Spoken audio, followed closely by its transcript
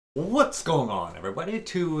What's going on, everybody?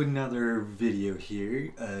 To another video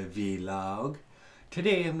here, a vlog.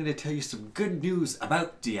 Today I'm going to tell you some good news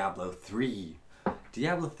about Diablo 3.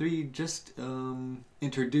 Diablo 3 just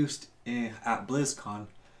introduced at BlizzCon.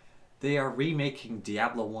 They are remaking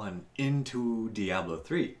Diablo 1 into Diablo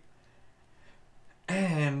 3.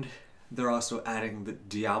 And they're also adding the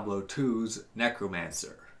Diablo 2's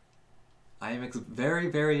Necromancer. I am very,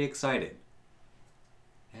 very excited.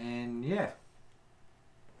 And yeah.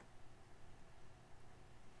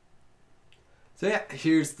 So yeah,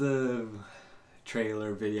 here's the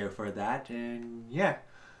trailer video for that, and yeah,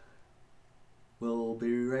 we'll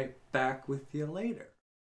be right back with you later.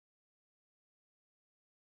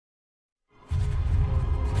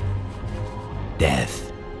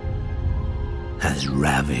 Death has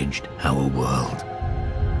ravaged our world,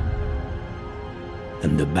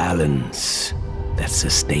 and the balance that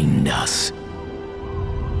sustained us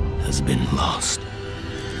has been lost.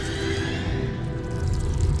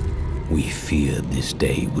 We feared this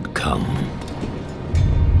day would come,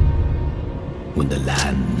 when the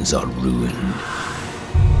lands are ruined,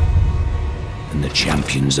 and the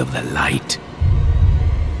champions of the light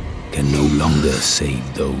can no longer save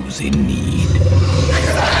those in need.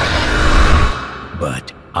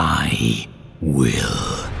 But I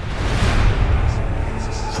will,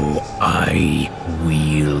 for I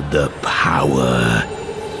wield the power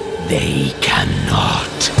they cannot.